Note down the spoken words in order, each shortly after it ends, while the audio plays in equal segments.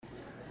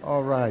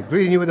All right.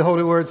 Greeting you with the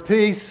holy words,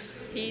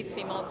 peace. Peace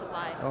be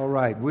multiplied. All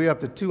right. We're up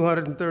to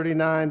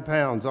 239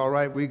 pounds. All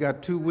right. We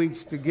got 2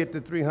 weeks to get to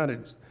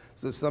 300.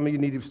 So some of you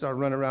need to start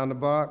running around the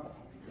block.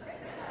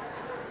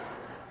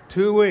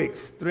 2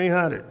 weeks,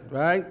 300,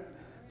 right?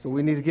 So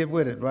we need to get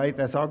with it, right?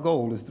 That's our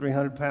goal, is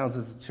 300 pounds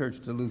as a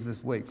church to lose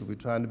this weight, because we're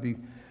trying to be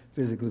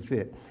physically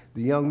fit.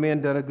 The young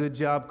men done a good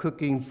job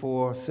cooking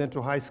for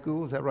Central High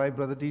School. Is that right,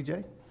 Brother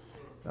DJ?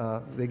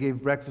 They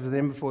gave breakfast to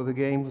them before the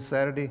game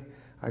Saturday.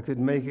 I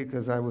couldn't make it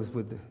because I was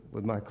with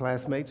my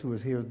classmates who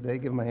was here today.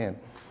 Give them a hand.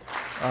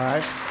 All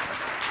right.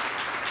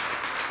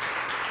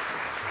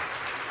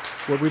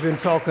 What we've been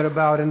talking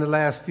about in the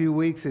last few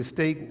weeks is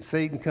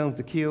Satan comes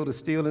to kill, to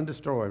steal, and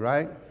destroy,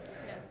 right?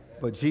 Yes.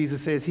 But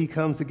Jesus says he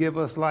comes to give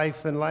us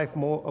life and life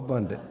more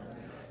abundant.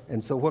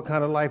 And so what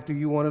kind of life do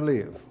you want to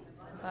live?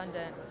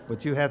 Abundant.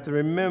 But you have to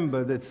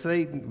remember that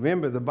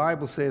the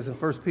Bible says in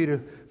 1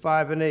 Peter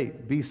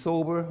 5:8, be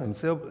sober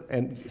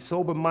and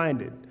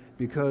sober-minded,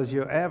 because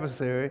your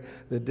adversary,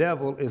 the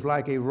devil, is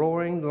like a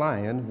roaring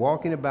lion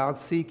walking about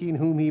seeking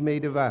whom he may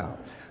devour.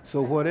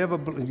 So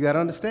you got to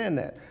understand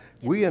that.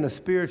 We're in a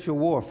spiritual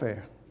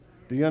warfare.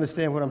 Do you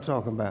understand what I'm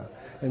talking about?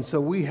 And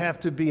so we have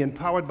to be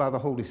empowered by the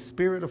Holy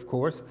Spirit, of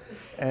course,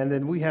 and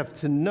then we have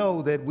to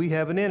know that we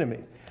have an enemy.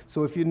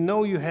 So if you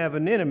know you have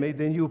an enemy,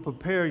 then you'll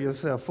prepare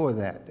yourself for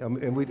that.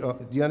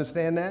 Do you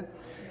understand that?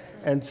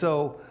 And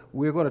so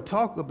we're going to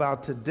talk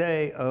about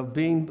today of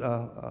being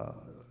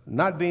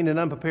not being an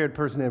unprepared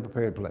person in a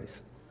prepared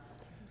place.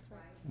 That's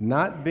right.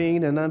 Not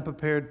being an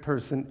unprepared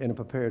person in a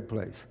prepared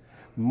place.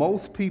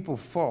 Most people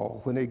fall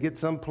when they get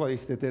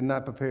someplace that they're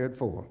not prepared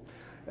for.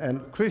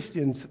 And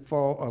Christians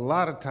fall a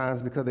lot of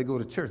times because they go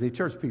to church. They're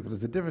church people.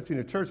 There's a difference between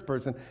a church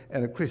person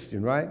and a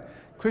Christian, right?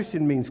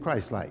 Christian means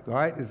Christ-like, all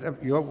right?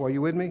 Are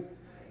you with me?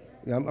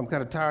 Yeah, I'm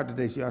kind of tired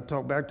today, so y'all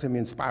talk back to me,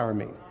 inspire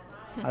me.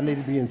 I need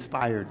to be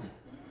inspired.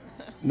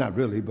 Not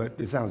really, but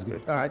it sounds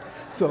good. All right.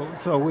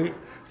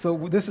 So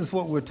this is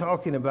what we're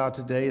talking about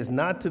today, is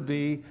not to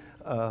be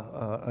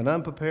an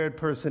unprepared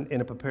person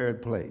in a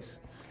prepared place.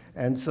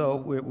 And so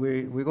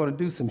we're going to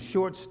do some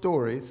short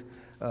stories.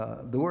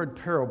 The word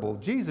parable,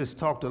 Jesus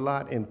talked a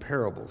lot in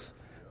parables,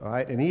 all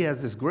right? And he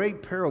has this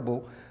great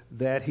parable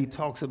that he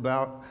talks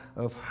about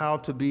of how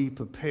to be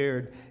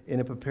prepared in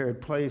a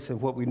prepared place and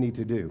what we need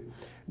to do.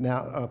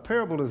 Now, a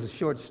parable is a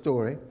short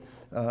story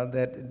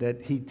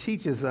that he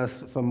teaches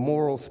us from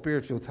moral,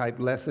 spiritual type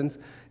lessons,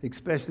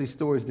 especially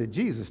stories that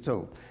Jesus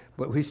told.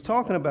 But he's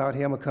talking about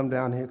here. I'm going to come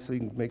down here so you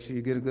can make sure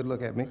you get a good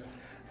look at me.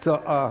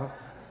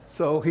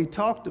 So he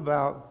talked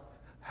about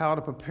how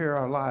to prepare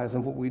our lives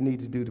and what we need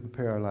to do to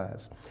prepare our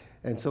lives.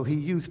 And so he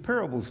used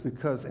parables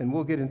and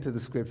we'll get into the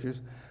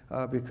scriptures,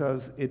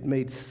 because it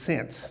made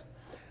sense.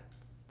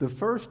 The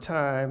first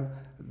time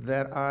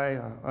that I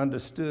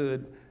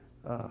understood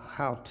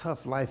how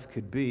tough life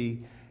could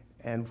be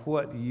and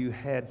what you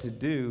had to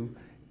do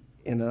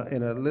in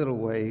a little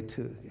way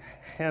to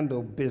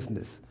handle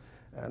business.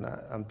 And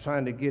I'm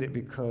trying to get it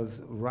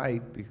because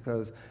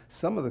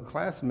some of the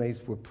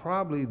classmates were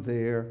probably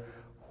there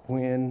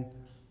when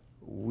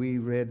we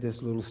read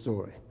this little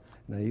story.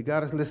 Now, you got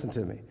to listen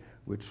to me.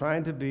 We're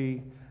trying to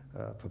be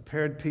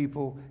prepared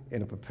people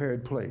in a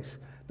prepared place.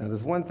 Now,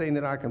 there's one thing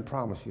that I can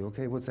promise you,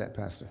 okay? What's that,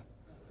 Pastor?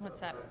 What's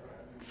that?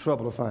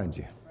 Trouble will find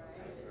you.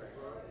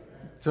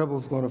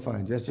 Trouble's going to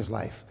find you. That's just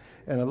life.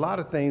 And a lot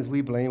of things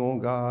we blame on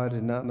God,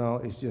 and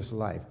no, it's just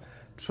life.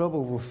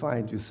 Trouble will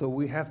find you. So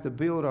we have to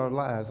build our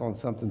lives on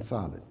something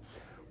solid.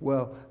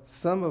 Well,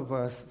 some of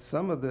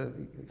the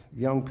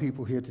young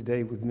people here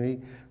today with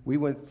me, we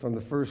went from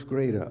the first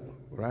grade up,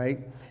 right?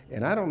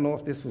 And I don't know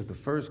if this was the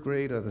first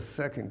grade or the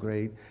second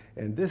grade,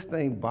 and this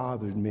thing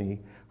bothered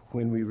me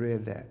when we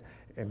read that.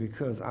 And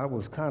because I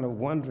was kind of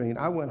wondering,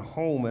 I went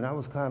home and I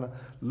was kind of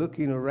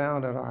looking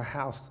around at our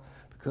house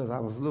because I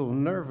was a little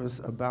nervous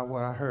about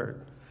what I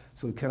heard.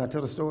 So can I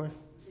tell the story?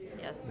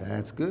 Yes.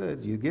 That's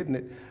good. You're getting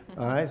it,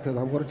 all right? Because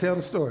I'm going to tell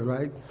the story,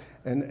 right?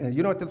 And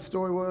you know what the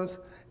story was?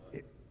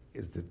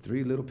 It's the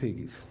three little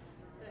piggies.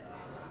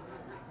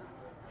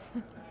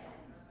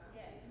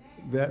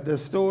 The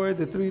story,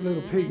 the three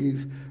little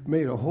piggies,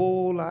 made a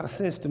whole lot of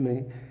sense to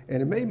me,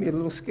 and it made me a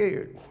little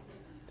scared.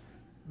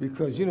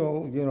 Because, you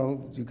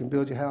know, you can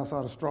build your house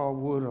out of straw,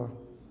 wood,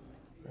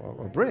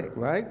 or brick,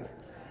 right?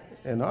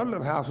 And our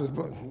little house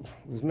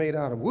was made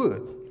out of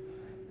wood.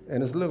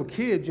 And as a little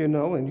kid,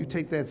 and you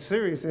take that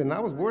serious, and I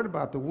was worried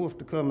about the wolf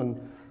to come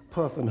and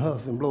puff and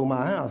huff and blow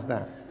my house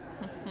down.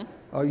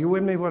 Are you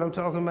with me what I'm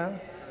talking about?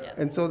 Yes.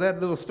 And so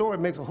that little story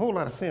makes a whole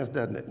lot of sense,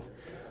 doesn't it?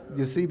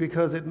 You see,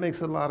 because it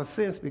makes a lot of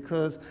sense,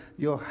 because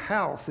your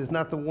house is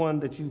not the one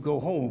that you go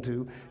home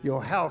to.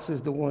 Your house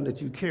is the one that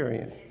you carry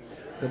in.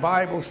 The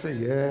Bible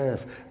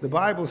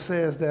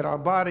says that our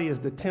body is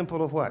the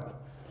temple of what?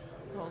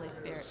 Holy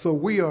Spirit. So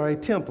we are a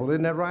temple,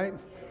 isn't that right?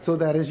 So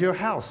that is your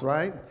house,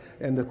 right?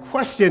 And the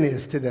question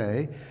is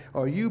today,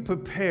 are you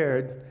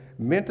prepared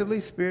mentally,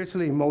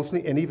 spiritually,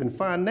 emotionally, and even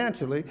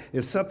financially?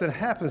 If something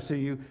happens to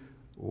you,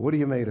 what are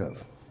you made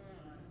of?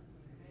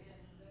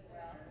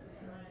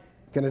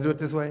 Can I do it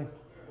this way?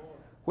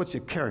 What's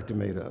your character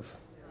made of?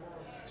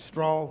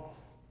 straw,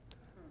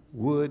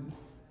 wood,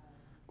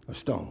 or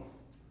stone?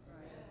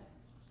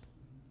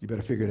 You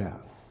better figure it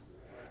out.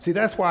 See,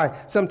 that's why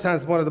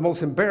sometimes one of the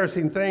most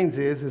embarrassing things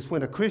is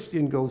when a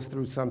Christian goes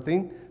through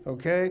something,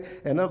 okay,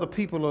 and other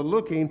people are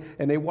looking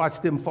and they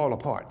watch them fall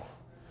apart.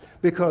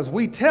 Because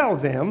we tell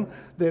them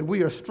that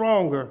we are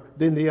stronger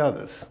than the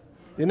others.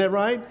 Isn't that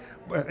right?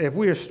 But if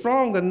we are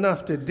strong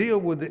enough to deal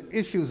with the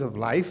issues of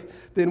life,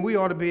 then we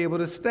ought to be able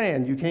to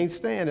stand. You can't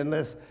stand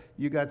unless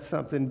you got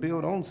something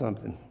built on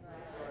something.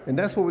 And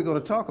that's what we're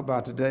going to talk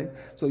about today.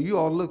 So you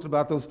all looked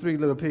about those three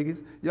little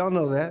piggies. Y'all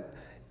know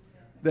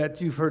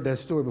that you've heard that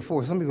story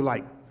before. Some people are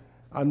like,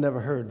 I've never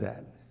heard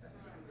that.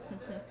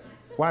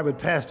 Why would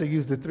pastor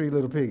use the three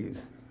little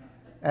piggies?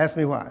 Ask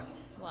me why.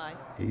 Why?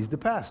 He's the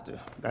pastor.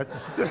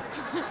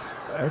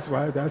 That's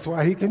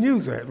why he can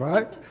use that,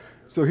 right?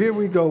 So here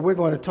we go. We're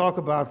going to talk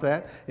about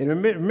that. And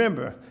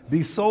remember,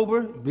 be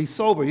sober. Be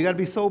sober. You got to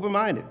be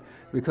sober-minded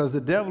because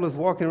the devil is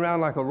walking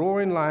around like a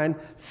roaring lion,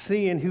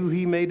 seeing who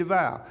he may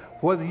devour.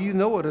 Whether you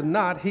know it or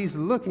not, he's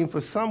looking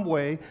for some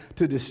way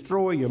to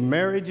destroy your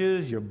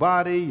marriages, your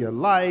body, your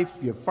life,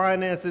 your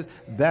finances.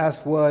 That's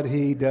what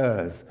he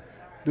does.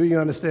 Do you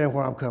understand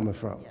where I'm coming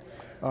from? Yes.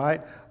 All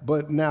right?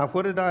 But now,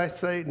 what did I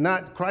say?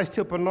 Not Christ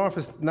Hill North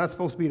is not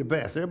supposed to be the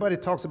best. Everybody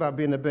talks about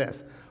being the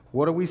best.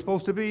 What are we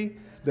supposed to be?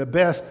 The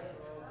best.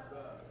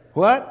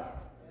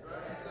 What?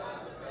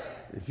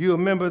 If you're a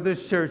member of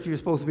this church, you're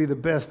supposed to be the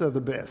best of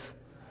the best.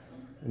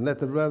 And let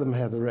the brethren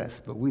have the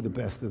rest. But we the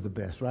best of the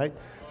best, right?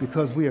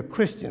 Because we are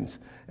Christians.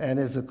 And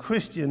as a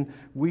Christian,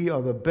 we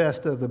are the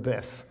best of the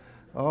best.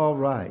 All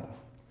right.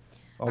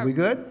 Are we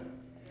good?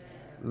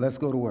 Let's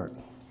go to work.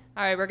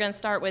 All right, we're going to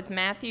start with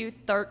Matthew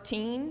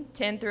 13,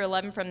 10 through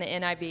 11 from the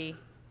NIV.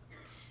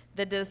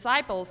 The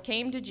disciples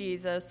came to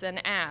Jesus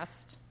and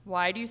asked,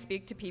 "Why do you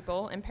speak to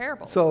people in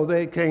parables?" So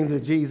they came to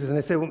Jesus and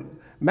they said, well,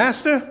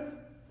 Master,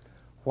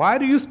 why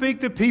do you speak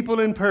to people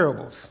in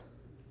parables?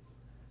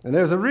 And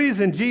there's a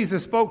reason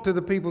Jesus spoke to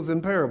the people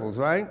in parables,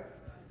 right?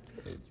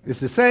 It's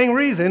the same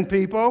reason,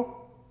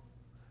 people,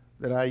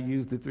 that I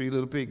used the three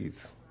little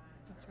piggies.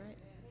 That's right.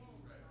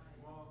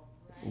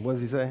 What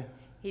does he say?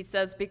 He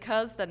says,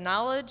 because the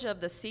knowledge of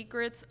the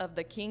secrets of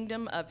the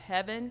kingdom of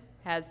heaven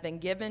has been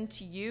given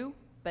to you,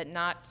 but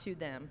not to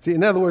them. See,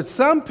 in other words,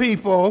 some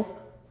people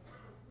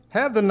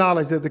have the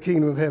knowledge of the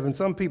kingdom of heaven.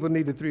 Some people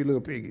need the three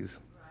little piggies.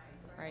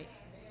 Right.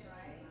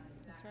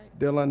 That's right.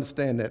 They'll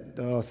understand that.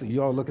 So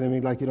you all looking at me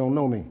like you don't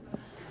know me.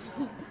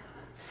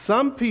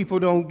 Some people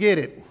don't get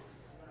it.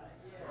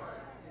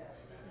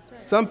 That's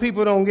right. Some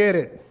people don't get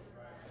it.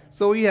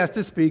 So he has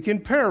to speak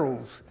in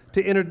parables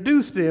to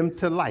introduce them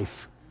to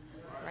life.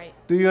 Right.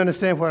 Do you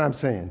understand what I'm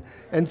saying?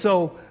 And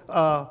so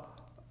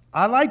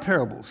I like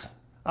parables.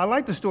 I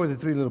like the story of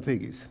the three little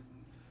piggies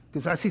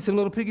because I see some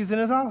little piggies in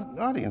this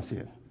audience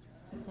here.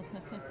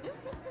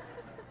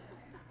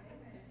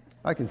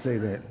 I can say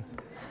that.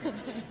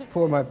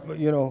 Poor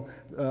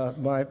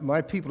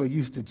my people are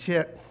used to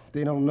Chet.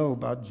 They don't know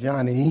about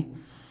Johnny.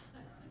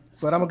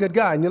 But I'm a good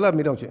guy, and you love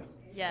me, don't you?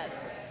 Yes.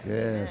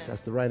 Yes,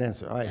 that's the right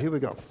answer. All right, here we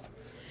go.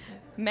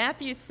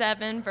 Matthew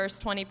 7, verse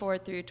 24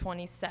 through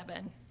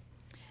 27.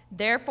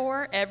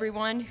 Therefore,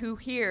 everyone who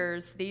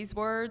hears these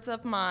words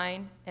of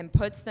mine and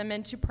puts them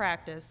into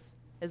practice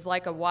is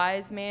like a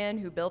wise man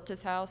who built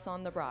his house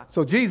on the rock.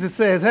 So Jesus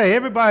says, hey,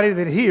 everybody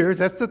that hears,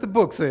 that's what the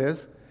book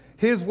says,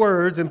 his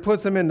words and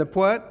puts them into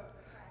what?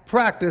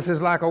 Practice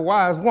is like a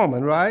wise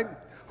woman, right?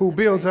 Who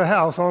builds her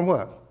house on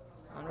what?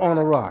 On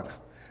a rock.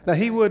 Now,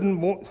 he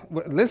wouldn't,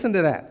 listen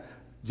to that.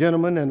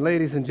 Gentlemen and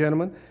ladies and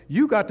gentlemen,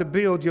 you got to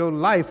build your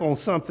life on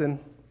something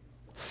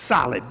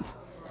solid.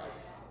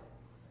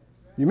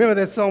 You remember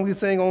that song we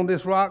sang, On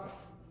This Rock,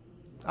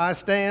 I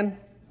Stand?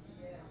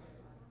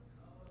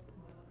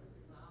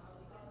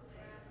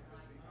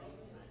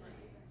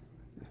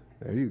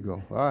 There you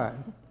go. All right.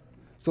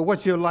 So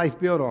what's your life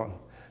built on?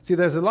 See,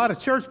 there's a lot of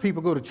church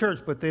people go to church,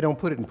 but they don't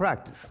put it in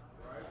practice.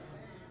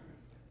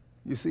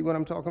 You see what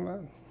I'm talking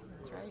about?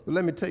 That's right. But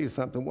let me tell you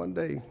something. One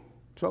day,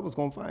 trouble's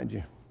going to find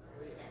you.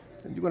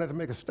 And you're going to have to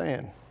make a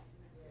stand.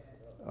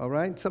 All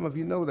right? Some of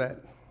you know that.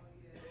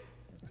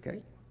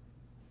 Okay?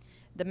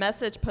 The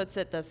Message puts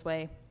it this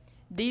way.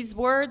 These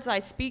words I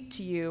speak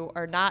to you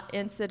are not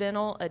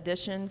incidental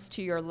additions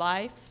to your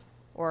life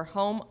or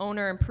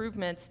homeowner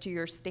improvements to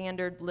your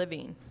standard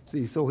living.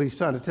 See, so he's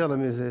trying to tell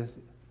him is that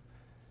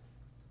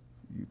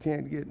you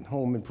can't get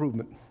home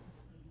improvement.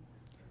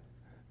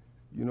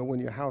 You know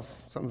when your house,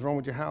 something's wrong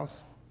with your house,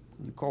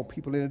 you call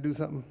people in to do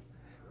something,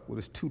 well,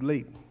 it's too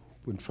late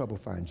when trouble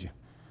finds you.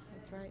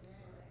 That's right.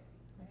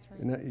 That's right.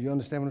 And you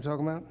understand what I'm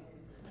talking about?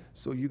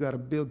 So you got to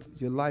build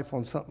your life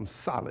on something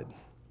solid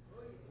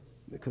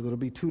because it'll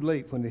be too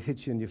late when it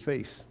hits you in your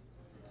face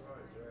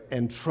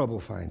and trouble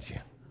finds you.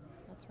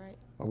 That's right.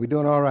 Are we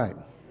doing all right?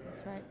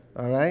 That's right.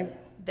 All right?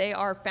 They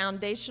are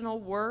foundational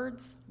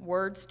words,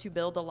 words to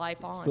build a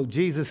life on. So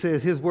Jesus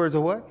says his words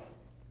are what?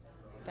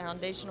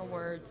 Foundational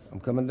words. I'm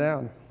coming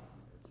down.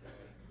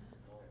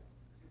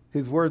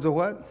 His words are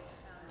what?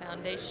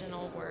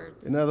 Foundational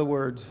words. In other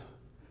words,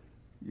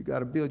 You got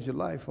to build your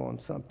life on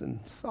something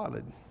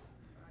solid.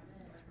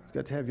 You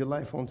got to have your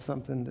life on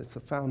something that's a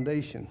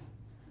foundation.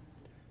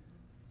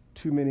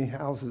 Too many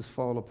houses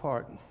fall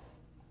apart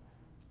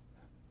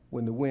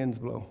when the winds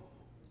blow.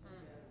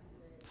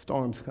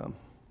 Storms come.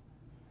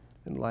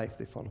 In life,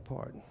 they fall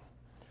apart.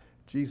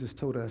 Jesus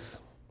told us,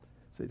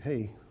 said,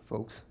 hey,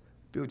 folks,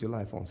 build your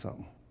life on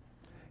something.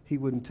 He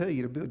wouldn't tell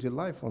you to build your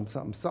life on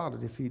something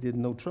solid if he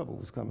didn't know trouble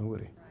was coming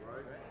with it.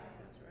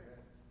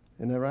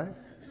 Isn't that right?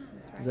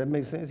 Does that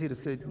make sense? He'd have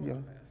said,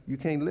 you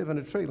can't live in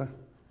a trailer.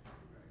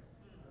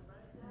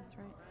 That's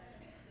right.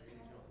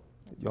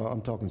 Y'all,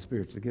 I'm talking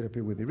spiritually. Get up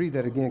here with me. Read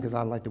that again because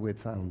I like the way it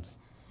sounds.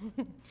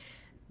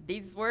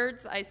 These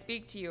words I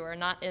speak to you are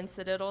not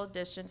incidental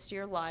additions to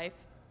your life,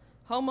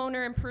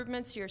 homeowner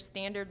improvements to your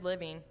standard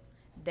living.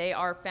 They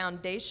are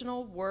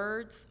foundational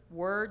words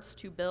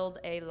to build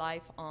a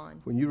life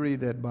on. When you read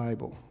that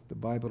Bible, the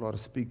Bible ought to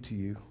speak to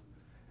you,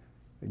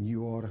 and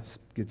you ought to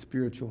get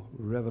spiritual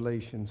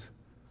revelations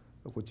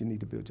of what you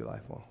need to build your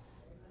life on.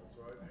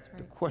 That's right.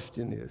 The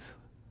question is,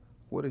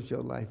 what is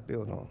your life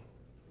built on?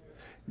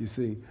 You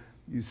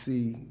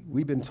see,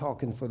 we've been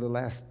talking for the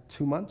last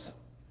 2 months.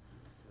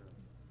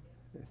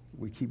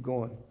 We keep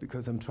going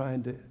because I'm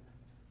trying to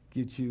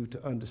get you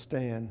to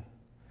understand.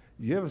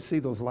 You ever see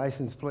those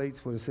license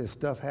plates where it says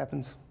stuff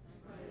happens?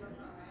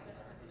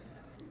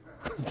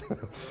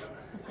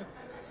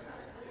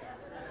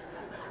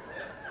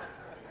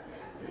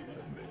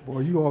 Boy,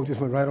 you all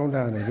just went right on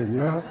down there, didn't you?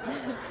 Huh?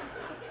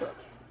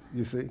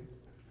 You see?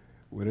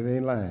 Well, it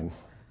ain't lying.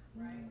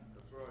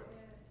 That's right.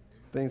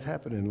 Things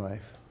happen in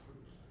life.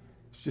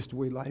 It's just the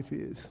way life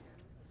is.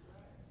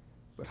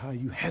 But how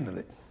you handle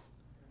it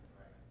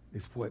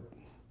is what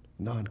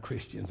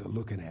non-Christians are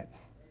looking at.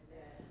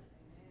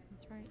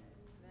 That's right.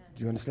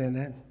 Do you understand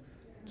that?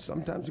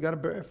 Sometimes you got to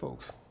bury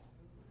folks.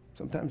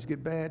 Sometimes you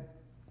get bad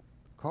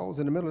calls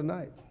in the middle of the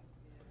night.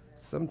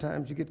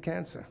 Sometimes you get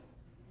cancer,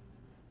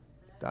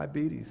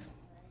 diabetes.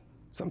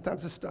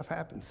 Sometimes this stuff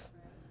happens,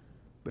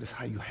 but it's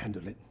how you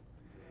handle it.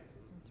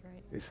 That's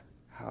right. It's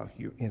how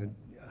you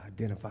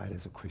identify it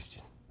as a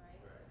Christian.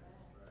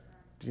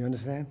 Do you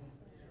understand?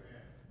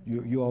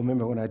 You all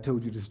remember when I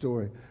told you the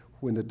story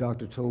when the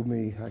doctor told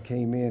me, I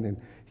came in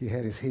and he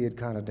had his head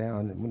kind of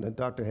down. And when the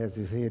doctor has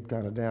his head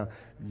kind of down,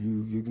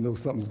 you know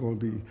something's going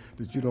to be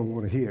that you don't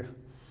want to hear.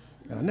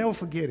 And I'll never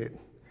forget it.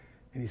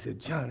 And he said,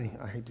 Johnny,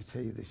 I hate to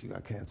tell you this, you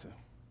got cancer.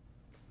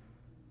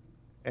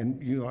 And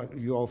you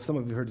all, some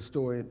of you heard the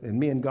story, and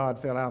me and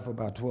God fell out for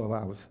about 12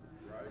 hours.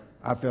 Right.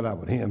 I fell out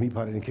with him. He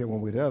probably didn't care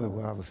one way or the other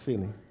what I was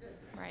feeling.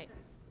 Right.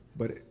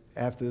 But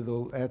after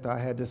I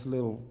had this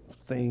little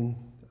thing,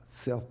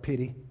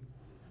 self-pity,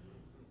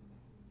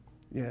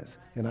 yes,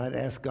 and I'd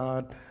ask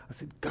God, I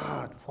said,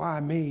 God, why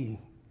me?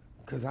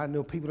 Because I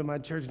know people in my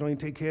church don't even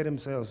take care of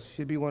themselves.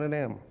 Should be one of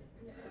them.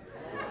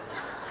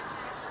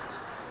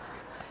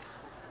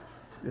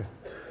 Yeah.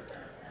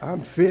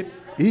 I'm fit,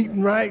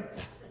 eating right,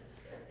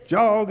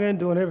 jogging,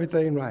 doing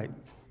everything right.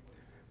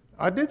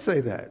 I did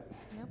say that,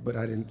 but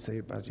I didn't say it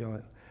about y'all.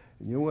 And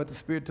you know what the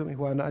Spirit told me?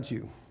 Why not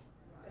you?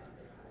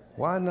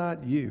 Why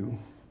not you,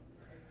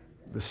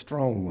 the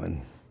strong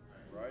one,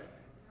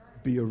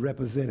 be a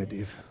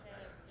representative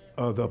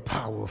of the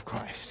power of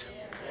Christ?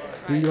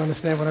 Do you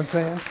understand what I'm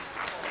saying?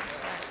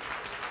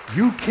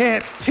 You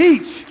can't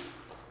teach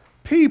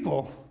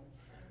people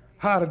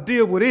how to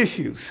deal with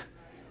issues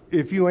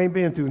if you ain't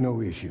been through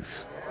no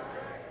issues.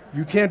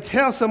 You can't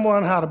tell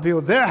someone how to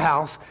build their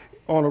house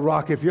on a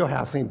rock if your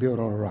house ain't built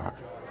on a rock.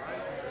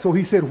 So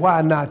he said,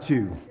 why not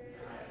you?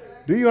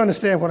 Do you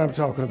understand what I'm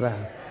talking about?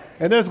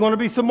 And there's going to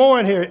be some more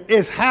in here.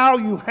 It's how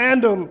you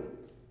handle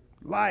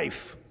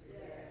life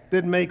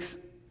that makes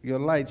your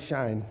light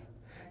shine.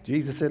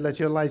 Jesus said, let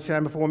your light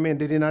shine before men.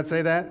 Did he not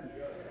say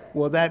that?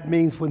 Well, that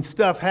means when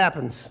stuff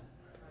happens,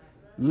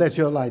 let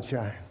your light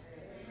shine.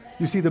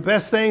 You see, the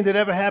best thing that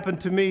ever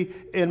happened to me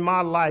in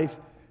my life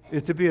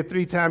is to be a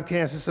 3-time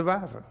cancer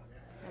survivor.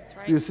 That's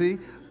right. You see,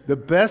 the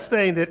best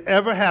thing that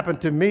ever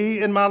happened to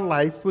me in my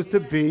life was to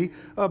be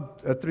a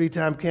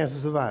 3-time cancer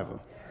survivor.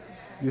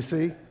 Right. You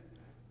see,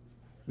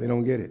 they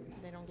don't get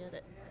it. They don't get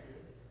it.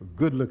 A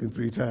good-looking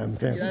 3-time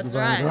cancer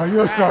survivor. Right. Oh,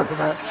 you're talking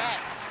about.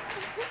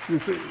 You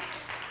see,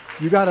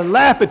 you got to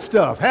laugh at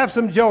stuff. Have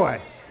some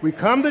joy. We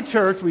come to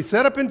church. We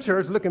set up in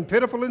church looking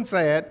pitiful and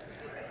sad.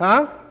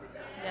 Huh?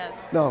 Yes.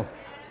 No.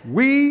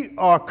 We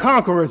are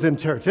conquerors in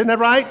church. Isn't that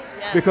right?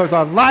 Yes. Because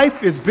our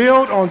life is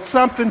built on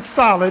something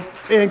solid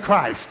in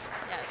Christ.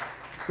 Yes.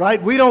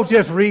 Right? We don't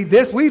just read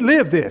this. We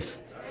live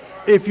this.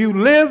 If you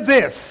live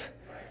this,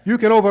 you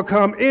can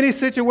overcome any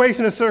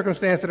situation or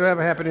circumstance that will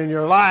ever happen in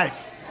your life.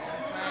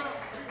 That's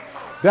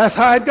right. That's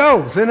how it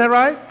goes. Isn't that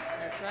right?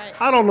 That's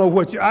right.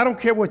 I don't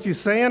care what you're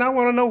saying. I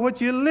want to know what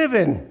you're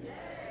living.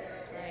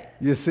 That's right.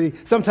 You see,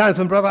 sometimes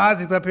when Brother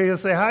Isaac's up here, he'll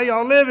say, how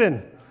y'all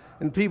living?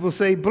 And people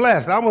say,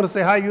 blessed. I want to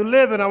say, how you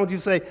living? I want you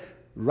to say,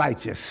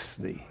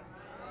 righteously,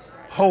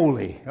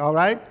 holy, all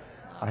right?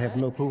 I have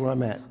no clue where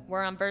I'm at.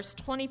 We're on verse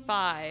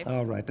 25.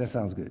 All right, that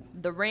sounds good.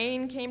 The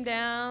rain came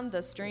down,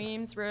 the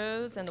streams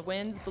rose, and the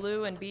winds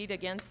blew and beat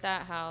against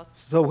that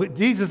house. So what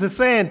Jesus is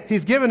saying,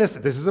 he's giving us,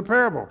 this is a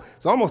parable.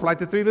 It's almost like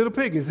the three little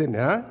piggies in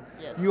there, huh?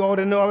 Yes. You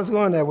already know I was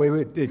going that way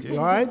with, did you?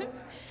 All right?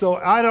 So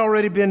I'd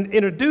already been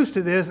introduced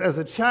to this as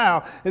a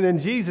child, and then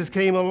Jesus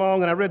came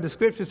along, and I read the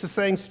scripture. It's the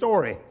same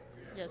story.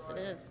 Yes, it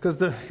is. Because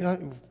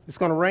it's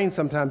going to rain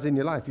sometimes in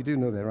your life. You do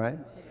know that, right?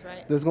 That's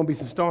right. There's going to be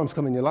some storms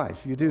coming in your life.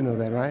 You do know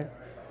that, right?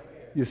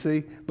 You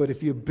see? But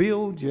if you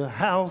build your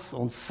house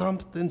on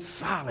something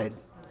solid,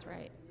 That's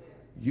right.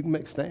 you can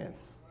make stand.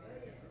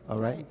 All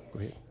right? Go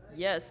ahead.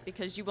 Yes,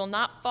 because you will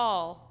not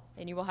fall,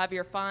 and you will have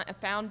your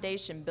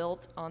foundation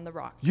built on the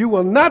rock. You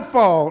will not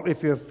fall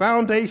if your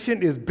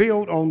foundation is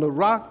built on the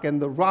rock,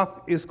 and the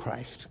rock is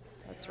Christ.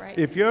 That's right.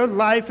 If your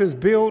life is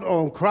built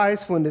on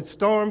Christ, when the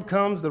storm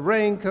comes, the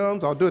rain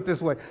comes, I'll do it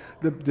this way,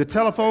 the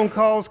telephone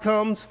calls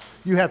comes,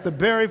 you have to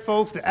bury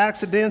folks, the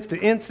accidents, the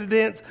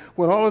incidents,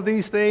 when all of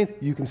these things,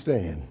 you can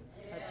stand.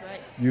 That's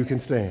right. You can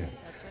stand.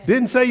 That's right.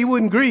 Didn't say you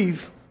wouldn't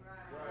grieve.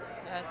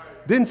 Yes.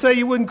 Didn't say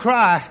you wouldn't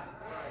cry.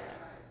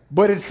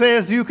 But it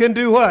says you can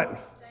do what?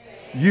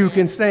 You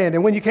can stand.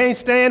 And when you can't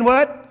stand,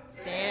 what?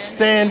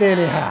 Stand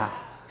anyhow.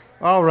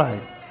 All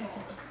right.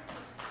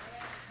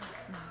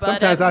 But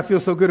Sometimes I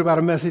feel so good about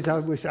a message, I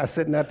wish I was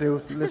sitting out there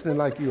listening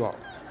like you all.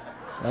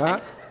 All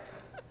right?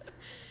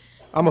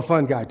 I'm a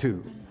fun guy,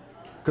 too,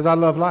 because I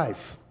love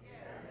life.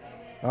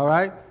 All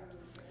right?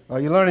 Are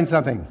you learning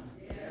something?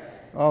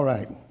 All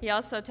right. He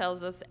also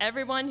tells us,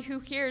 everyone who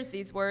hears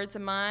these words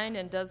of mine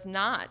and does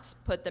not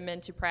put them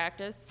into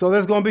practice. So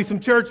there's going to be some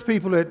church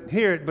people that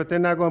hear it, but they're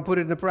not going to put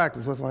it into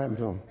practice. What's going to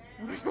happen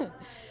to them?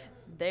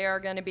 They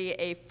are going to be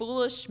a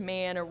foolish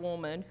man or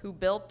woman who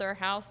built their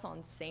house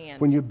on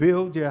sand. When you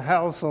build your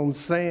house on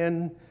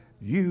sand,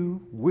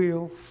 you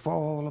will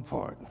fall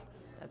apart.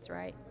 That's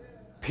right.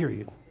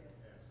 Period.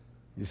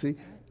 You see?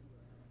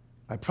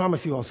 I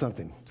promise you all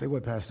something. Say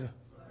what, Pastor?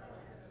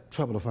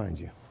 Trouble will find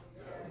you.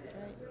 That's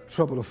right.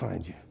 Trouble will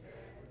find you.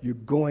 You're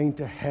going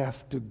to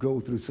have to go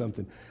through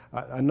something.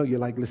 I know you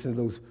like listening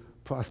to those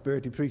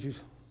prosperity preachers.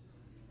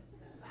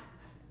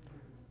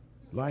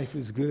 Life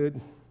is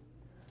good.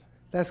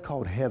 That's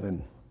called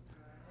heaven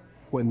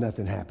when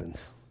nothing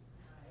happens.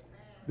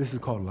 This is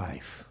called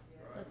life.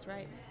 That's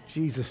right.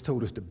 Jesus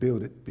told us to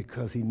build it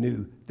because he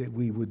knew that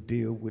we would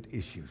deal with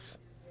issues.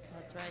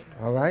 That's right.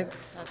 All right?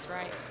 That's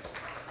right.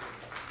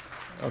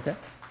 Okay.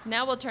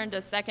 Now we'll turn to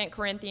 2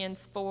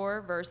 Corinthians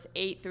 4, verse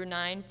 8 through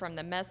 9 from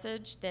the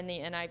Message, then the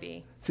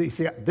NIV. See,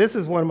 this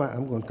is one of my,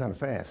 I'm going kind of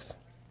fast.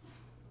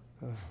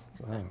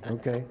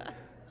 Okay.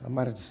 I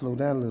might have to slow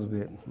down a little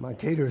bit. My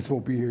caterers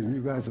won't be here, and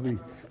you guys will be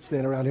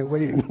standing around here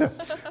waiting.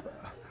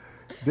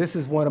 This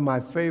is one of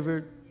my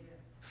favorite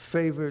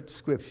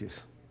scriptures.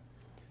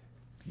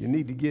 You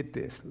need to get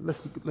this. Let's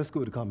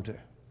go with the commentary.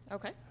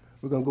 Okay.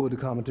 We're going to go with the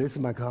commentary. This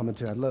is my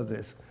commentary. I love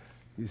this.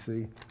 You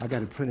see, I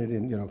got it printed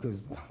in, because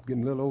I'm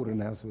getting a little older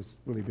now, so it's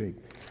really big.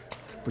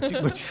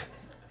 But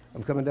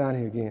I'm coming down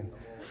here again.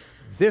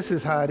 This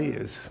is how it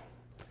is.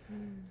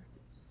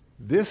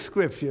 This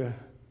scripture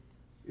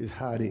is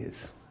how it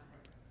is.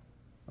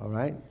 All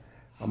right?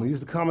 I'm going to use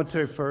the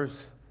commentary first,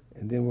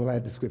 and then we'll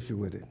add the scripture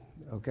with it.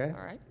 Okay?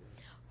 All right.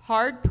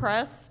 Hard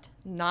pressed,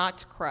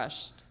 not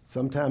crushed.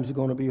 Sometimes you're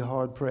going to be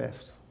hard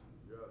pressed.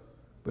 Yes.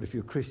 But if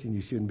you're a Christian, you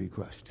shouldn't be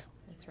crushed.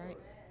 That's right.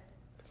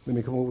 Let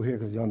me come over here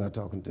because y'all not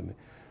talking to me.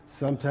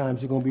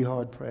 Sometimes you're going to be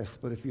hard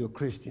pressed, but if you're a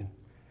Christian,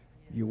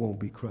 you won't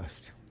be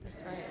crushed.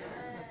 That's right.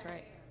 That's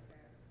right.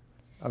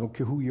 I don't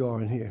care who you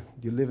are in here.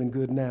 You're living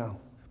good now,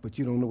 but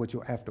you don't know what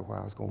your after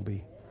while is going to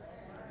be.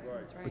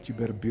 That's right. But you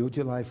better build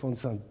your life on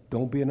something.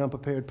 Don't be an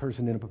unprepared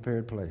person in a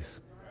prepared place.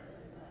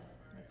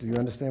 Do you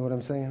understand what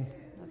I'm saying?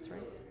 That's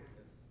right.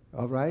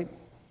 All right?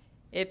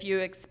 If you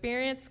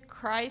experience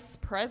Christ's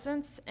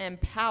presence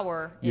and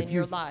power in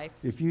your life.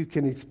 If you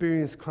can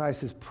experience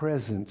Christ's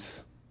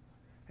presence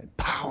and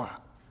power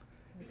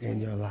in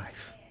your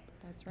life.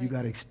 That's right. You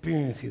got to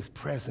experience his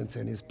presence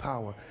and his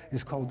power.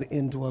 It's called the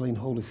indwelling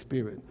Holy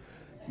Spirit.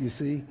 You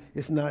see,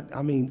 it's not,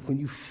 when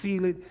you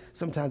feel it,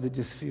 sometimes it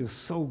just feels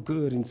so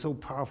good and so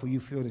powerful, you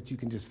feel that you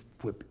can just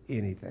whip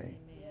anything.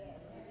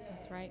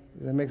 That's right.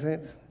 Does that make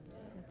sense?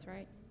 That's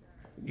right.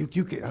 You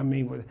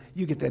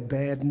get that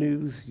bad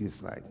news,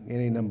 it's like, it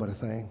ain't nothing but a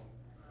thing.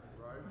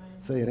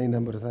 Say, it ain't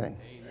nothing but a thing.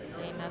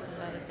 It ain't nothing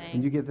but a thing.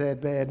 When you get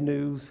that bad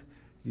news,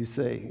 you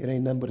say, it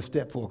ain't nothing but a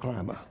step for a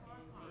climber.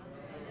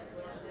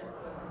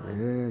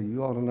 Yeah,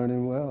 you all are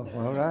learning well.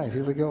 All right,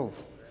 here we go.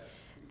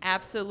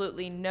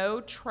 Absolutely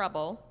no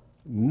trouble.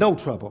 No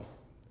trouble.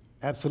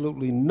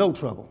 Absolutely no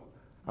trouble.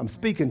 I'm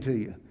speaking to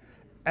you.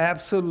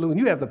 Absolutely.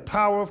 You have the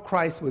power of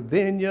Christ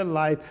within your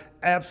life.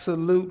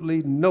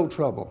 Absolutely no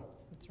trouble.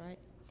 That's right.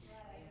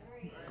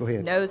 Go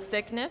ahead. No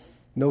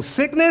sickness. No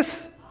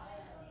sickness.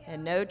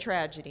 And no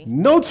tragedy.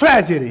 No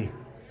tragedy.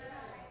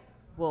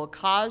 Will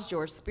cause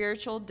your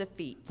spiritual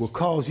defeat. Will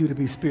cause you to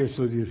be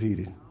spiritually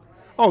defeated.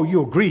 Oh,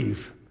 you'll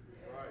grieve,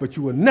 but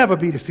you will never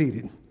be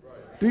defeated.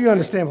 Do you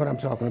understand what I'm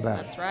talking about?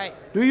 That's right.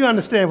 Do you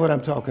understand what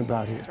I'm talking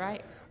about here? That's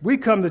right. We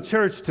come to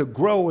church to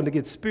grow and to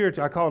get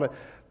spiritual. I call it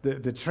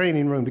the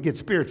training room, to get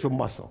spiritual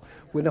muscle.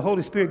 When the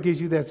Holy Spirit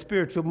gives you that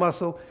spiritual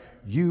muscle,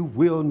 you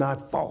will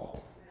not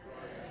fall.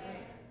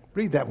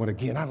 Read that one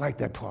again. I like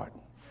that part.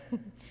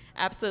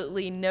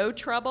 Absolutely no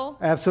trouble.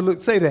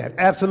 Say that.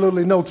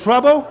 Absolutely no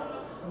trouble.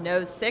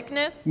 No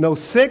sickness. No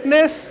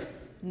sickness.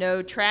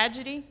 No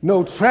tragedy.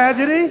 No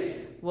tragedy.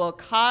 Will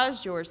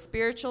cause your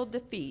spiritual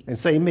defeat. And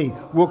say me.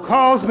 Will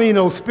cause me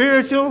no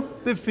spiritual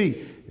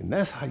defeat. And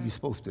that's how you're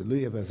supposed to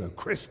live as a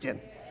Christian.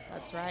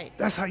 That's right.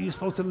 That's how you're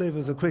supposed to live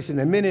as a Christian.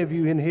 And many of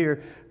you in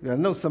here, I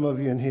know some of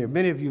you in here,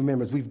 many of you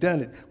members, we've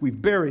done it.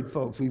 We've buried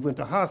folks. We went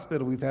to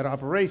hospital. We've had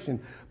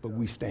operation. But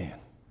we stand.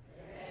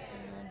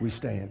 We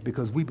stand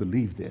because we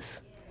believe this.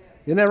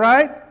 Isn't that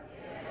right?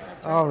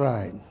 That's right. All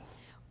right.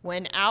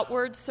 When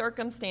outward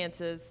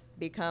circumstances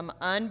become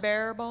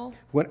unbearable.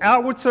 When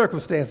outward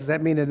circumstances,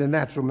 that means in a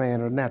natural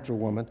man or a natural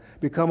woman,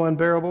 become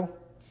unbearable.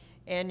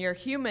 And your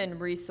human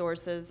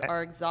resources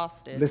are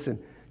exhausted. Listen,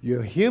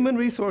 your human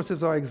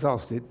resources are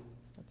exhausted.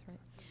 That's right.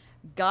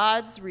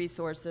 God's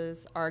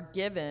resources are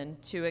given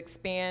to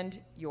expand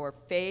your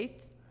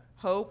faith,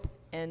 hope,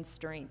 and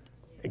strength.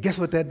 And guess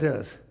what that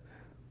does?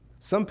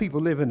 Some people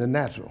live in the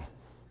natural.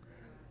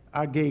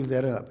 I gave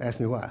that up. Ask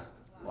me why.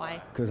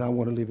 Why? Because I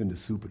want to live in the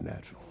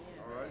supernatural.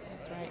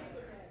 That's right.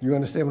 You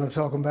understand what I'm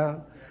talking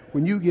about?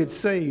 When you get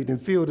saved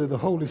and filled with the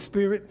Holy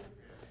Spirit,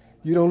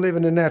 you don't live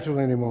in the natural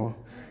anymore.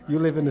 You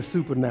live in the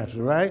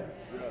supernatural, right?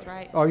 That's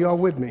right. Are y'all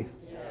with me?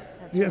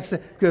 Yes.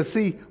 Because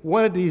see,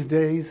 one of these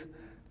days,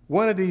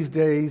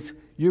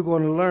 you're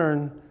going to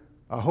learn.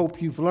 I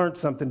hope you've learned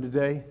something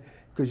today,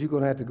 because you're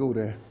going to have to go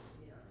there.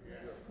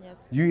 Yes.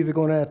 You're either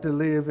going to have to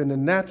live in the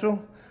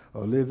natural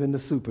or live in the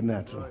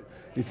supernatural.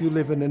 If you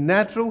live in the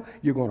natural,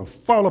 you're going to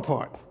fall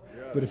apart.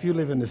 But if you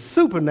live in the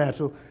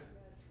supernatural,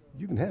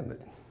 you can handle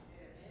it.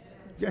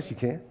 Yes, you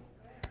can.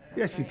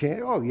 Yes, you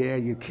can. Oh, yeah,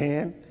 you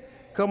can.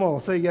 Come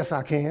on, say, yes,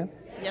 I can.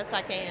 Yes,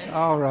 I can.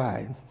 All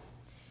right.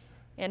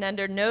 And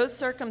under no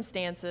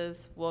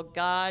circumstances will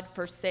God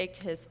forsake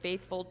his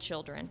faithful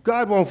children.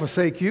 God won't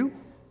forsake you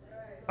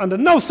under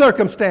no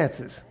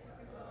circumstances.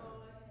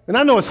 And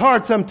I know it's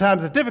hard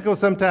sometimes, it's difficult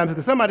sometimes,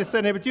 because somebody's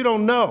sitting here, but you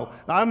don't know.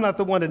 Now, I'm not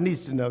the one that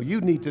needs to know.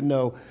 You need to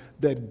know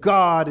that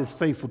God is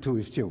faithful to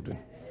his children.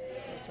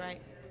 That's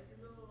right.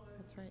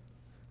 That's right.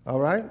 All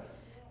right?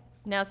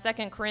 Now,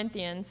 2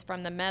 Corinthians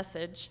from the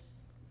Message.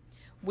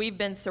 We've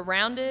been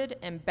surrounded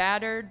and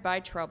battered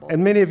by troubles.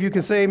 And many of you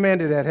can say amen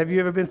to that. Have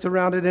you ever been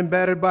surrounded and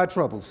battered by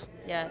troubles?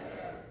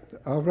 Yes.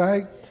 All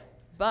right?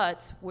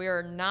 But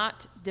we're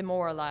not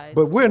demoralized.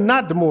 But we're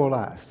not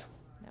demoralized.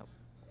 No.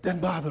 Doesn't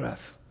bother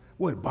us.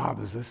 Well, it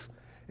bothers us,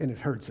 and it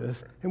hurts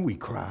us, and we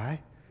cry,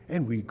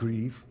 and we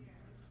grieve.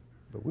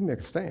 But we make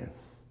a stand.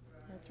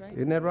 That's right.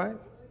 Isn't that right?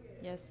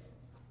 Yes.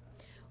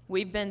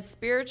 We've been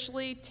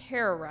spiritually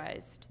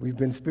terrorized. We've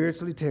been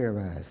spiritually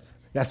terrorized.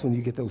 That's when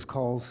you get those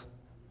calls.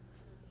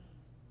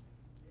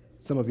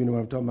 Some of you know what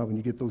I'm talking about, when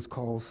you get those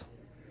calls,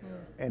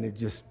 and it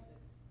just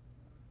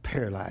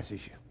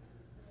paralyzes you.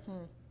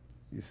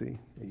 You see?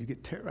 And you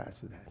get terrorized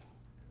with that.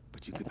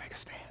 But you can make a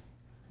stand.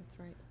 That's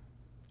right.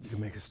 You can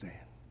make a stand.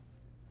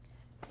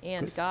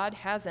 And God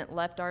hasn't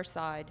left our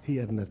side. He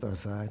hasn't left our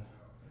side.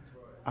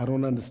 I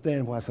don't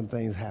understand why some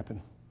things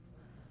happen.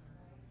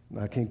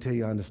 I can't tell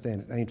you I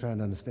understand it. I ain't trying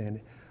to understand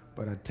it.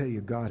 But I tell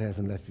you, God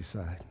hasn't left your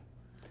side.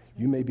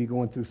 You may be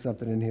going through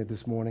something in here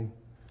this morning.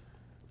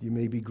 You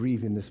may be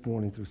grieving this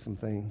morning through some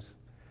things.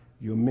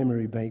 Your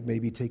memory bank may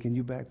be taking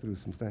you back through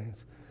some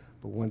things.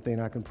 But one thing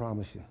I can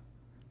promise you,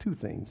 two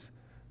things.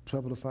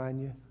 Trouble to find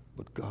you,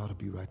 but God will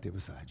be right there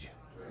beside you.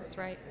 That's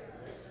right.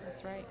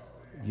 That's right.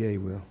 Yeah, he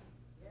will.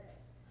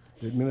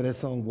 Remember that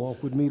song,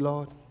 Walk With Me,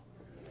 Lord?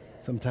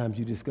 Sometimes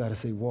you just got to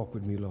say, walk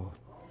with me, Lord.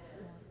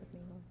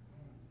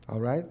 All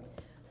right?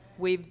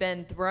 We've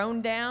been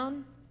thrown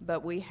down,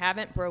 but we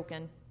haven't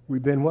broken.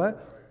 We've been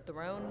what?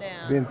 Thrown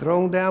down. Been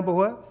thrown down, but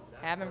what?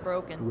 Haven't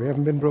broken. We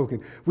haven't been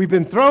broken. We've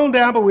been thrown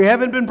down, but we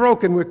haven't been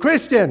broken. We're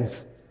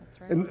Christians. That's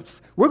right. And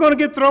we're going to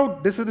get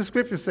thrown, this is the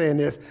scripture saying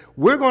this,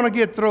 we're going to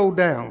get thrown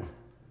down,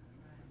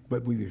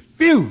 but we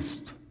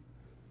refused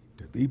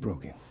to be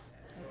broken.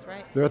 That's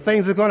right. There are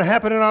things that are going to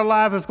happen in our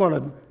lives that's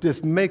going to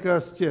just make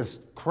us just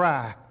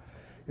cry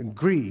and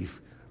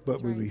grieve, but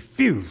That's we right.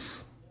 refuse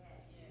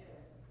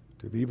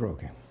to be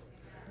broken.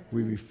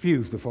 We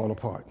refuse to fall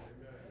apart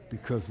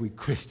because we're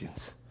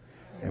Christians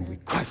and we're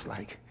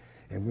Christ-like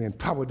and we're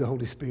empowered with the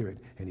Holy Spirit,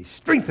 and he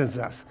strengthens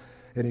us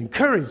and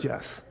encourages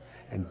us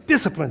and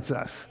disciplines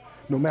us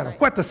no matter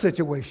what the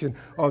situation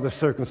or the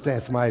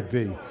circumstance might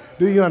be.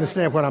 Do you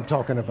understand what I'm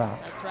talking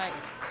about? That's right.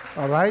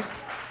 All right?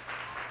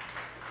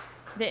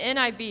 The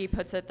NIV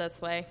puts it this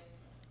way.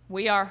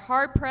 We are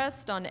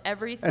hard-pressed on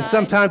every side. And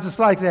sometimes it's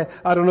like that.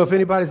 I don't know if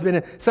anybody's been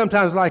in.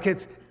 Sometimes like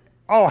it's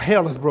all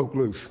hell is broke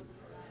loose.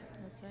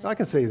 That's right. So I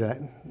can say that.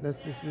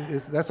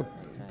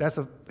 That's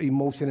a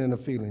emotion and a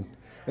feeling.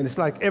 And it's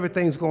like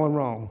everything's going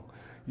wrong.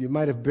 You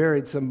might have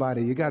buried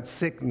somebody. You got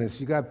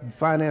sickness. You got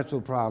financial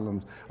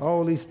problems.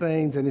 All these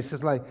things. And it's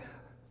just like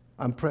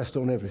I'm pressed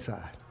on every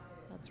side.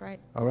 That's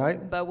right. All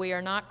right? But we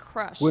are not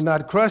crushed. We're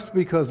not crushed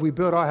because we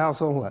built our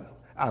house on what?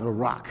 Out of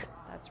rock.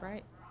 That's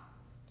right.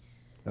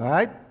 All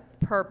right?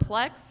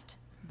 Perplexed,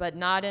 but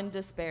not in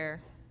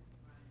despair.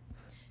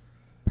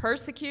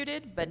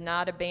 Persecuted, but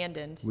not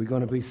abandoned. We're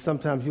going to be,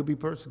 sometimes you'll be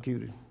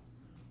persecuted,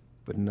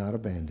 but not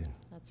abandoned.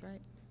 That's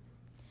right.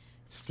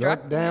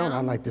 Struck down.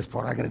 I like this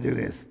part. I got to do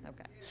this.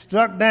 Okay.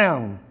 Struck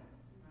down,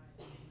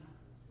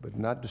 but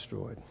not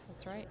destroyed.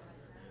 That's right.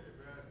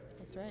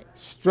 That's right.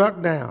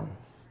 Struck down,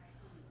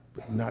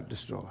 but not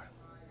destroyed.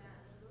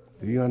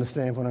 Do you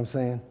understand what I'm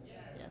saying?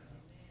 Yes.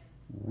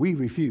 We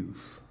refuse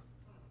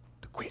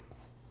to quit.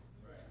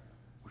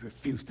 We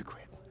refuse to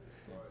quit.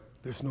 Yes.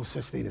 There's no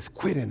such thing as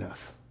quit in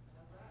us.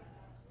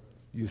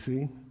 You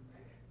see?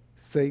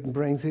 Satan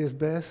brings his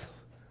best.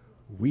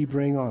 We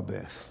bring our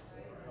best.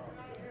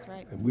 That's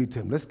right. And we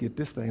tell him, let's get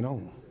this thing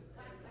on.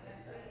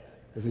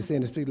 As they say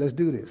in the street, let's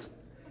do this.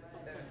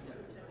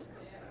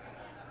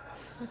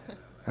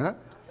 Huh?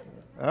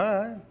 All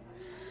right.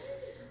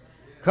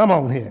 Come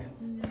on here.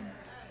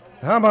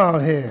 Come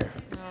on here.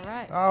 All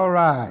right. All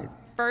right.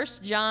 1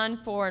 John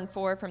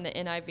 4:4 from the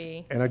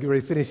NIV. And I'll get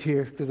ready to finish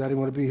here because I didn't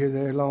want to be here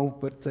very long,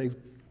 but say,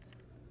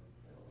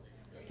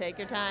 Take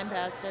your time,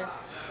 Pastor.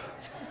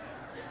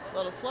 A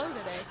little slow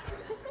today.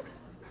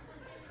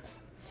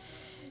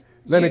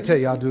 let me tell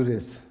you, I'll do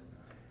this.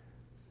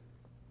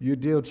 You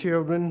dear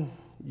children,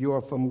 you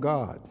are from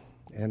God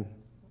and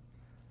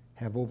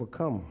have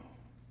overcome.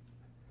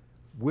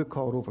 We're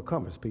called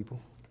overcomers, people.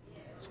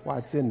 That's why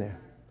it's in there.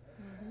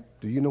 Mm-hmm.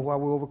 Do you know why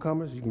we're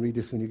overcomers? You can read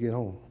this when you get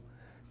home.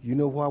 You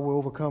know why we're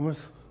overcomers?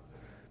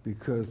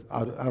 Because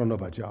I don't know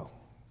about y'all.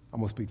 I'm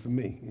gonna speak for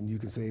me, and you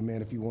can say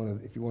amen if you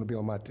want to be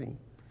on my team.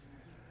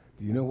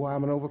 Do you know why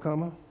I'm an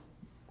overcomer?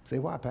 Say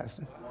why,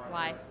 Pastor?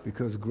 Why?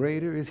 Because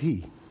greater is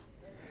He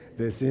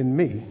that's in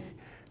me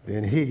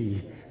than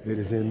he that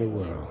is in the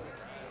world.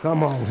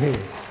 Come on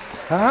here.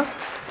 Huh?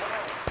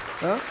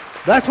 Huh?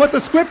 That's what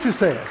the scripture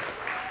says.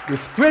 The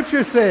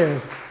scripture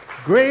says,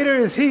 greater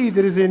is he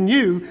that is in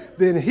you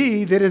than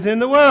he that is in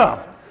the world.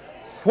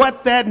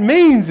 What that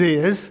means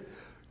is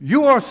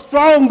you are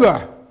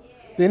stronger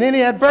than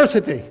any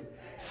adversity,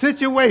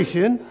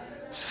 situation,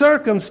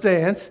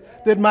 circumstance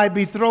that might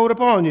be thrown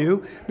upon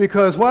you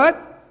because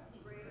what?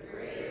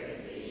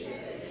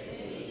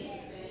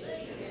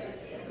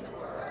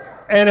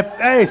 And if,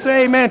 hey,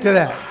 say amen to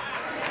that.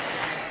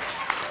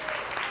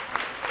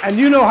 And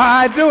you know how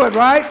I do it,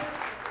 right?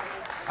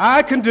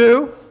 I can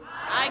do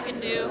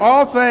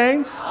all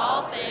things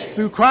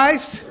through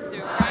Christ,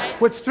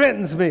 which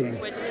strengthens me.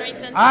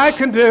 I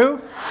can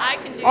do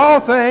all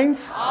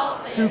things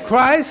through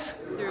Christ,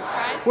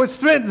 which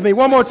strengthens me.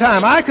 One more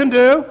time. I can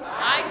do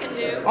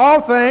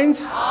all things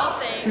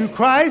through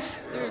Christ,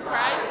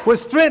 which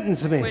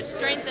strengthens me.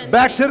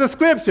 Back to the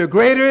scripture.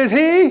 Greater is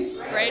he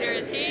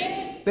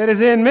that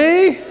is in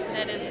me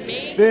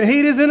than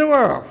he is in the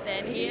world.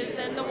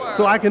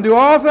 So I can do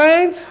all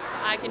things.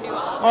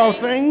 All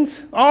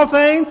things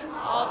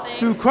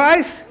through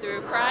Christ,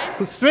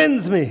 who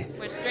strengthens me.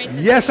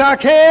 Yes, I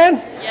can.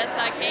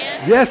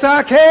 Yes,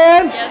 I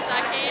can.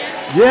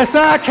 Yes,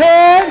 I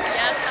can.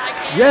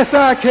 Yes,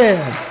 I can.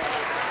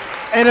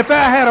 And if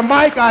I had a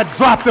mic, I'd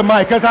drop the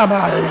mic because I'm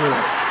out of here.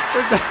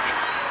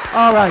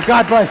 All right,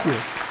 God bless you.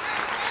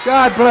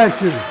 God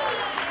bless you.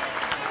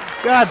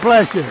 God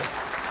bless you.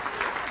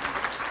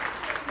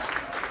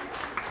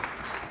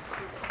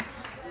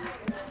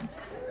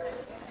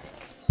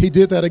 He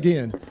did that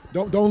again.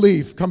 Don't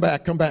leave. Come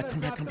back.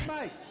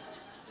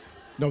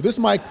 No, this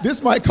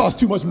mic costs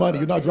too much money.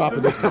 You're not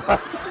dropping this one.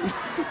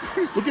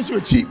 We'll get you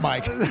a cheap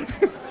mic.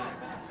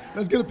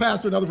 Let's give the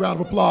pastor another round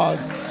of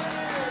applause.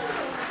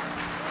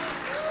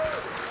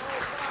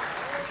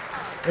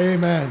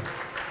 Amen.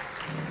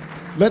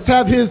 Let's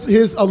have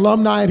his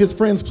alumni and his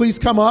friends please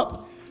come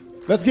up.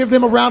 Let's give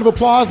them a round of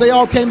applause. They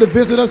all came to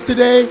visit us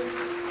today.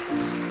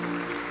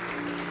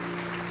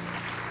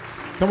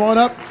 Come on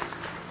up.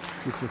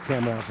 Get your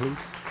camera out, please.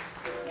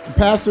 The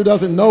pastor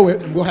doesn't know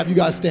it, and we'll have you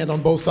guys stand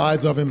on both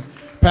sides of him.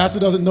 Pastor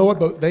doesn't know it,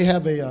 but they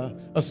have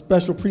a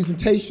special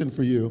presentation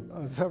for you.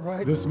 Oh, is that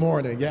right? This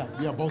morning. Yeah,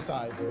 both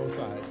sides.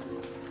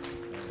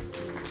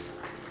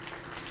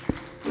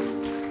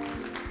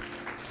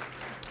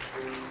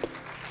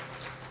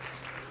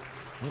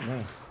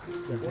 Amen.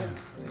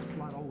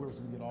 Slide over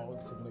so we get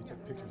all, so when they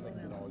take pictures, they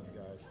can get all you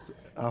guys.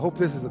 I hope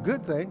this is a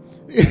good thing.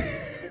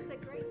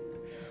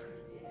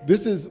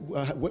 This is,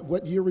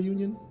 what year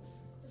reunion?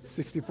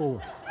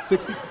 64.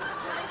 60.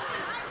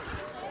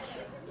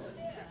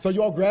 So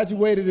you all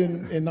graduated in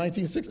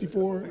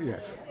 1964?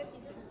 Yes.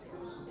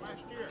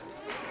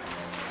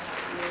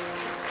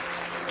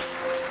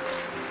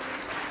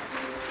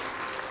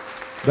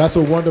 That's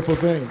a wonderful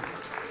thing.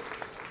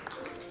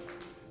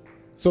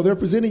 So they're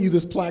presenting you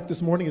this plaque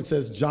this morning. It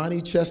says,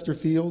 Johnny Chester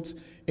Fields,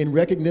 in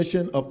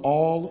recognition of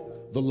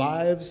all the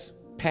lives,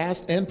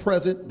 past and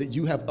present, that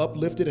you have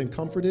uplifted and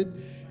comforted,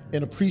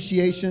 in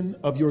appreciation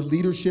of your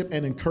leadership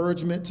and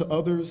encouragement to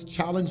others,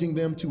 challenging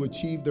them to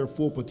achieve their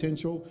full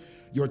potential.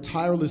 Your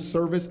tireless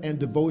service and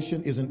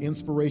devotion is an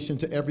inspiration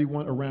to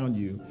everyone around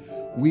you.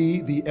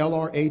 we, the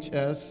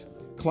LRHS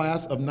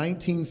class of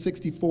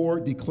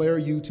 1964, declare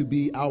you to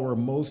be our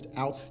most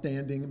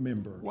outstanding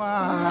member.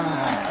 Wow.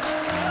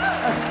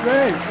 That's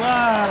great.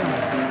 Wow.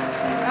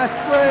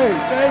 That's great.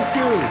 Thank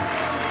you.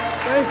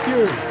 Thank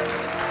you.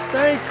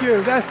 Thank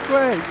you. That's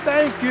great.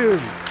 Thank you.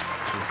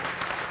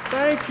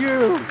 Thank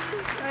you.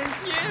 Thank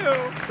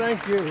you.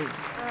 Thank you.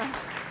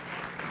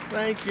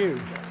 Thank you.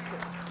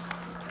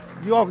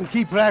 You all can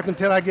keep clapping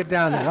until I get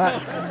down there.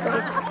 Right?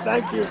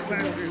 Thank you.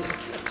 Thank you.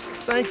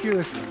 Thank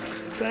you.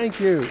 Thank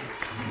you.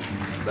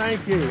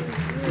 Thank you.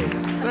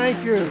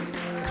 Thank you.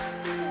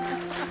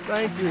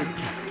 Thank you.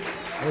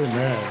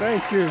 Amen.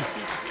 Thank you.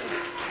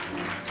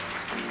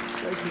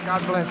 Thank you.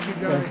 God bless you.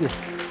 Thank you.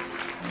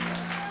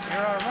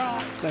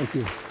 Thank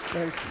you.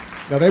 Thank you.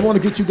 Now they want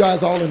to get you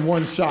guys all in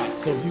one shot.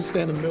 So if you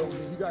stand in the middle,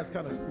 you guys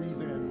kind of squeeze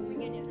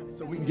in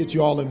so we can get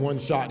you all in one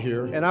shot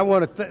here. And I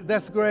want to,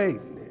 that's great.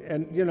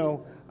 And you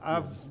know,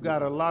 I've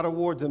got a lot of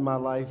awards in my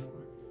life,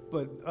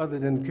 but other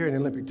than carrying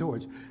the Olympic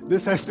torch,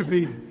 this has to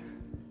be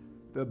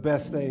the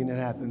best thing that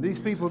happened. These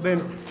people have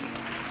been,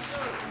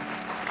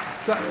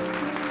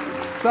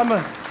 some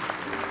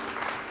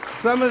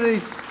of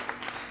these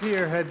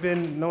here had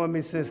been knowing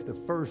me since the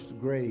first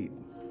grade.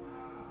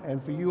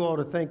 And for you all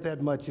to think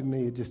that much of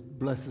me, it just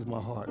blesses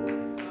my heart.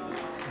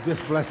 It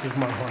just blesses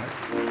my heart.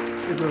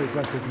 It really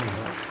blesses my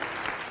heart.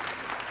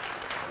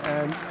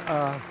 And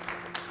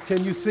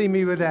can you see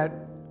me with that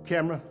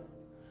camera?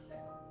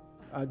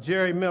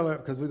 Jerry Miller,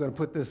 because we're going to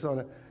put this on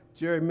it.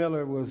 Jerry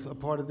Miller was a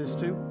part of this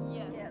too?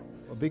 Yes.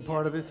 A big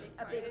part of this?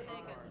 A big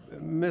thing.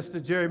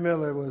 Mr. Jerry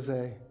Miller was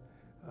a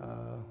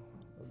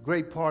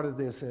great part of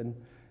this, and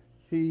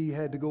he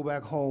had to go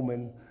back home,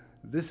 and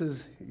this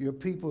is your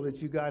people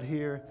that you got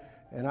here,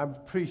 and I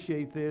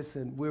appreciate this,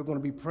 and we're going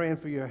to be praying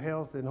for your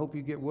health and hope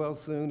you get well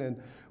soon,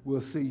 and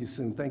we'll see you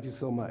soon. Thank you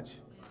so much.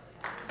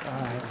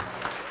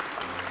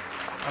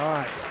 All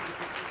right.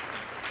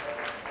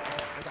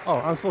 Oh,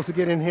 I'm supposed to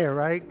get in here,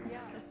 right? Yeah.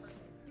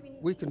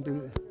 We can do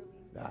this.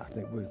 I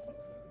think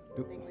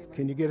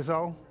can you get us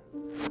all?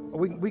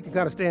 We can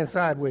kind of stand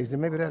sideways,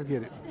 and maybe that'll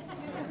get it.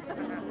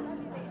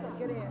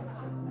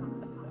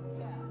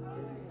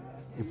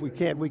 If we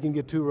can't, we can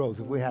get 2 rows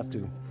if we have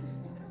to.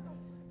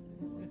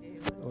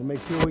 We'll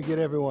make sure we get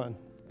everyone.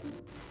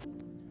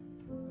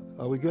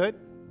 Are we good?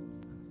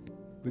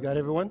 We got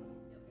everyone?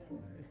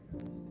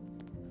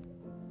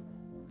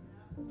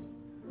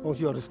 I want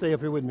you all to stay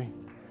up here with me.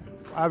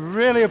 I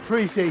really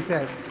appreciate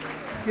that.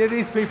 Give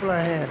these people a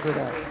hand for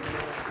that.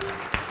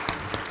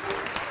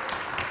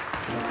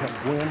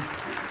 Gwen.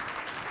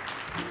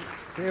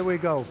 Here we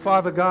go.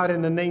 Father God,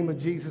 in the name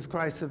of Jesus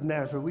Christ of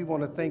Nazareth, we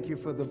want to thank you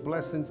for the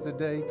blessings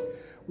today.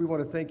 We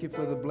want to thank you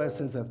for the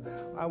blessings of,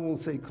 I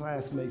won't say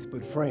classmates,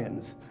 but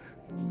friends.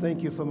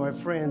 Thank you for my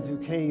friends who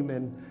came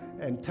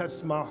and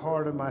touched my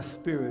heart and my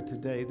spirit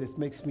today. This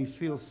makes me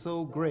feel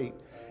so great.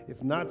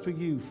 If not for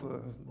you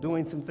for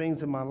doing some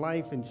things in my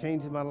life and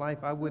changing my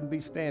life, I wouldn't be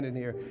standing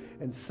here.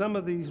 And some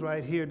of these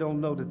right here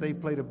don't know that they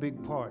played a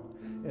big part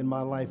in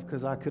my life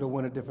because I could have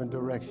went a different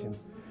direction.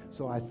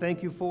 So I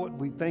thank you for it.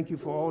 We thank you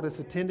for all that's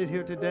attended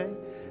here today.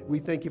 We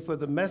thank you for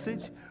the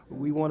message.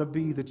 We want to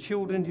be the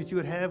children that you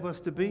would have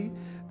us to be,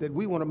 that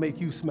we want to make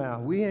you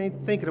smile. We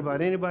ain't thinking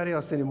about anybody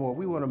else anymore.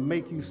 We want to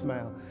make you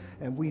smile.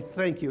 And we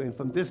thank you. And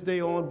from this day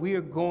on, we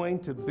are going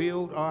to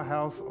build our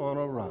house on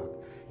a rock.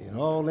 And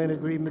all in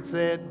agreement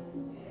said?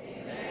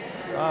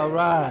 Amen. All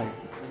right.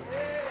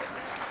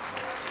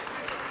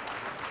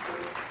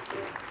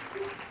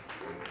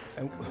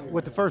 And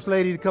with the first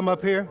lady to come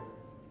up here,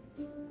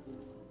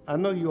 I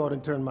know you ought to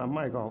turn my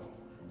mic off.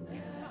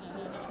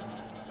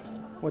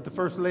 Want the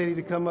first lady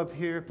to come up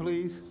here,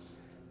 please?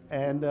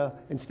 And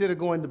instead of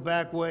going the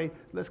back way,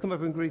 let's come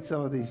up and greet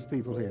some of these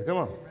people here. Come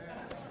on.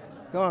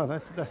 Come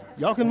on.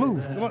 Y'all can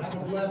move. Come on. Have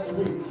a blessed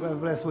week. Have a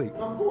blessed week.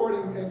 Come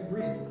forward and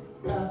greet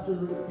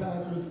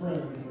pastor's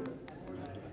friends.